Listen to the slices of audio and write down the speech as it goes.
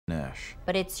hash.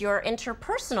 But it's your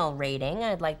interpersonal rating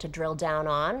I'd like to drill down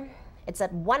on. It's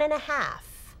at 1.5.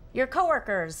 Your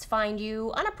coworkers find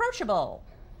you unapproachable,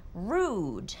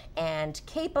 rude, and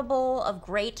capable of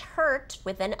great hurt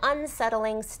with an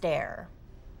unsettling stare.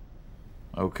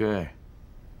 Okay.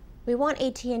 We want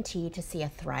AT&T to see a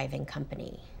thriving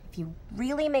company. If you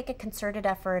really make a concerted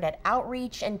effort at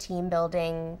outreach and team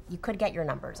building, you could get your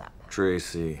numbers up.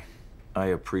 Tracy, I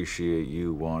appreciate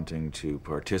you wanting to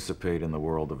participate in the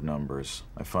world of numbers.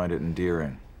 I find it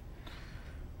endearing.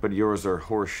 But yours are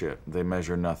horseshit. They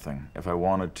measure nothing. If I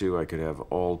wanted to, I could have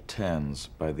all 10s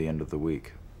by the end of the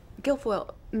week.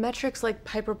 Gilfoyle, metrics like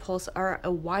Piper Pulse are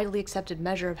a widely accepted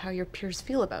measure of how your peers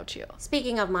feel about you.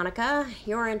 Speaking of Monica,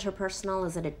 your interpersonal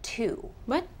is at a 2.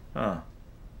 What? Huh.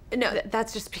 No,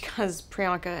 that's just because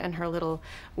Priyanka and her little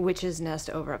witch's nest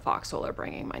over at Foxhole are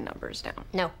bringing my numbers down.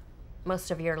 No. Most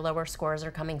of your lower scores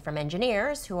are coming from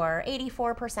engineers who are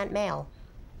 84% male.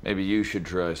 Maybe you should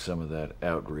try some of that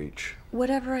outreach.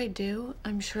 Whatever I do,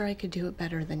 I'm sure I could do it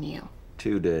better than you.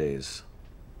 2 days.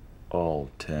 All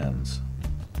 10s.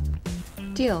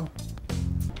 Deal.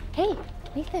 Hey,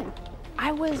 Nathan.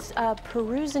 I was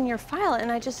perusing your file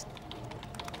and I just...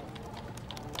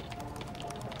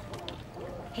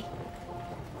 Hey.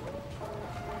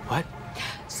 What?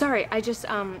 Sorry, I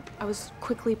was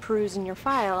quickly perusing your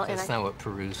file and That's not what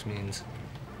peruse means.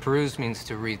 Peruse means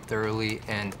to read thoroughly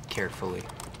and carefully.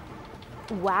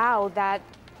 Wow,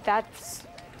 that's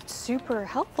super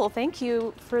helpful. Thank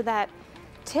you for that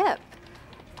tip.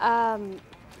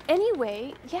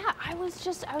 Anyway, yeah, I was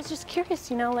just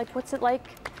curious, you know, like what's it like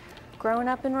growing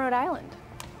up in Rhode Island?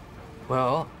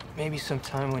 Well, maybe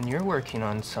sometime when you're working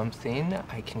on something,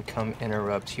 I can come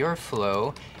interrupt your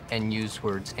flow and use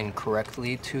words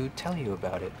incorrectly to tell you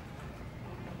about it.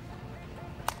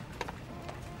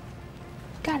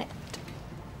 Got it.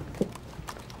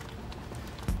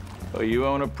 Oh, you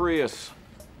own a Prius.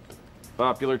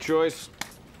 Popular choice?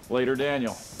 Later,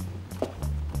 Daniel.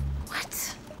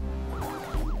 What?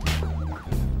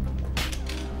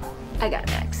 I got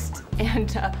next.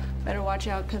 And better watch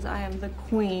out, because I am the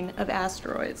queen of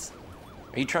asteroids.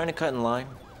 Are you trying to cut in line?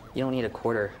 You don't need a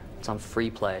quarter. It's on free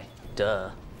play. Duh.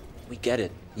 We get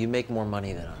it. You make more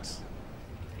money than us.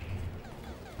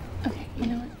 Okay, you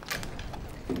know what?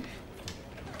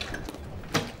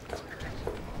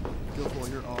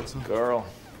 Gilfoyle, you're awesome. Carl,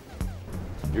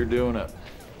 you're doing it.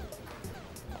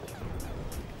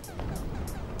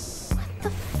 What the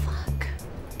fuck?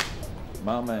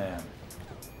 My man.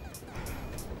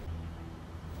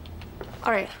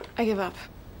 All right, I give up.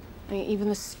 I mean, even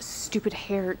this stupid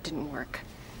hair didn't work.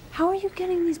 How are you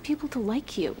getting these people to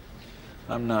like you?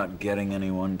 I'm not getting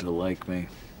anyone to like me.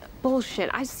 Bullshit,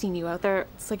 I've seen you out there.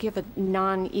 It's like you have a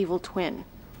non-evil twin.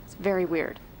 It's very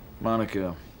weird.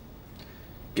 Monica,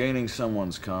 gaining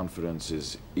someone's confidence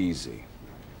is easy.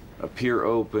 Appear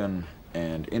open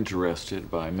and interested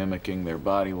by mimicking their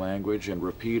body language and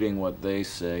repeating what they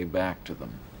say back to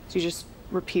them. So you just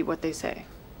repeat what they say?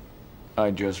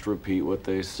 I just repeat what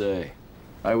they say.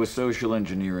 I was social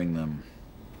engineering them.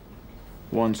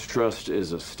 Once trust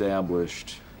is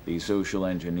established, the social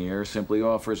engineer simply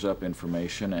offers up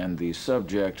information and the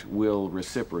subject will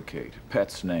reciprocate.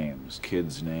 Pets' names,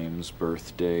 kids' names,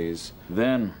 birthdays.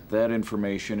 Then that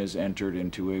information is entered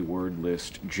into a word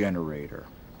list generator.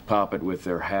 Pop it with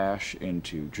their hash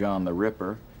into John the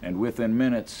Ripper, and within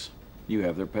minutes, you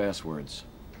have their passwords.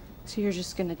 So you're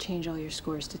just gonna change all your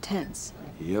scores to 10s?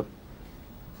 Yep.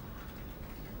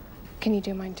 Can you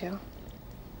do mine too?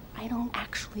 I don't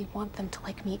actually want them to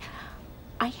like me.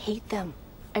 I hate them.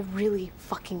 I really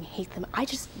fucking hate them. I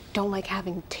just don't like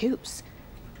having 2s.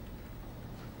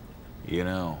 You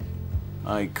know,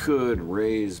 I could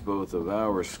raise both of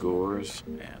our scores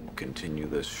and continue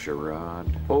this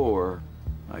charade, or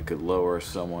I could lower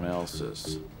someone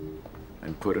else's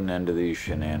and put an end to these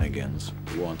shenanigans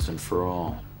once and for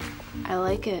all. I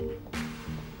like it.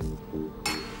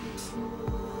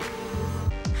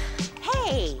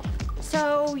 Hey!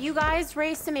 So you guys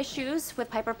raised some issues with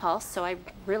Piper Pulse, so I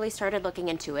really started looking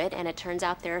into it, and it turns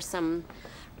out there are some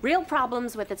real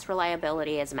problems with its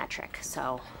reliability as a metric,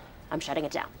 so I'm shutting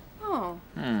it down. Oh.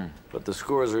 But the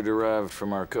scores are derived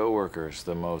from our coworkers,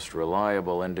 the most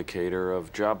reliable indicator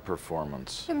of job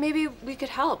performance. But maybe we could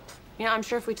help. You know, I'm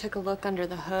sure if we took a look under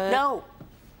the hood... No!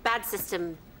 Bad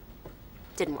system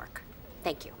didn't work.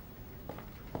 Thank you.